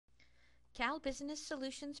Cal Business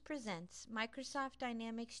Solutions presents Microsoft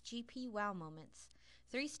Dynamics GP Wow Moments,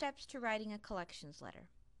 3 steps to writing a collections letter.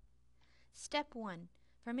 Step 1.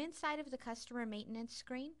 From inside of the customer maintenance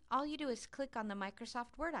screen, all you do is click on the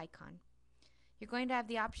Microsoft Word icon. You're going to have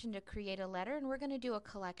the option to create a letter, and we're going to do a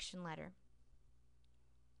collection letter.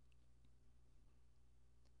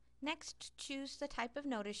 Next, choose the type of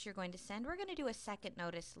notice you're going to send. We're going to do a second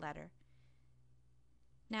notice letter.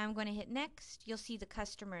 Now I'm going to hit next. You'll see the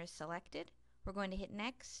customer is selected. We're going to hit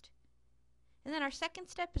next. And then our second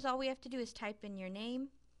step is all we have to do is type in your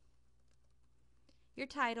name, your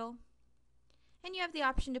title, and you have the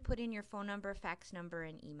option to put in your phone number, fax number,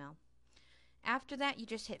 and email. After that, you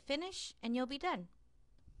just hit finish and you'll be done.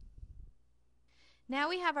 Now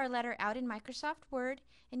we have our letter out in Microsoft Word,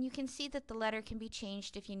 and you can see that the letter can be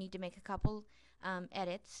changed if you need to make a couple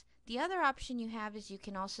edits. The other option you have is you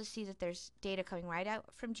can also see that there's data coming right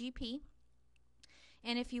out from GP.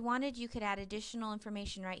 And if you wanted, you could add additional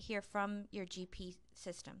information right here from your GP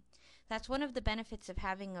system. That's one of the benefits of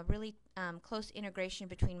having a really close integration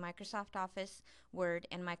between Microsoft Office, Word,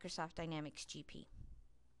 and Microsoft Dynamics GP.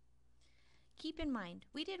 Keep in mind,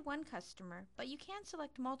 we did one customer, but you can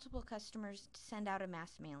select multiple customers to send out a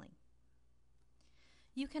mass mailing.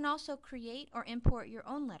 You can also create or import your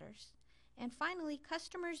own letters. And finally,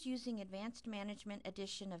 customers using Advanced Management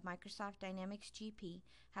Edition of Microsoft Dynamics GP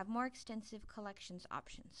have more extensive collections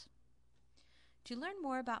options. To learn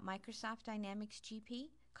more about Microsoft Dynamics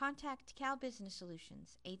GP, contact Cal Business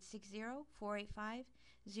Solutions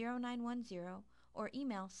 860-485-0910 or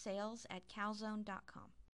email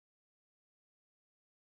sales@calzone.com.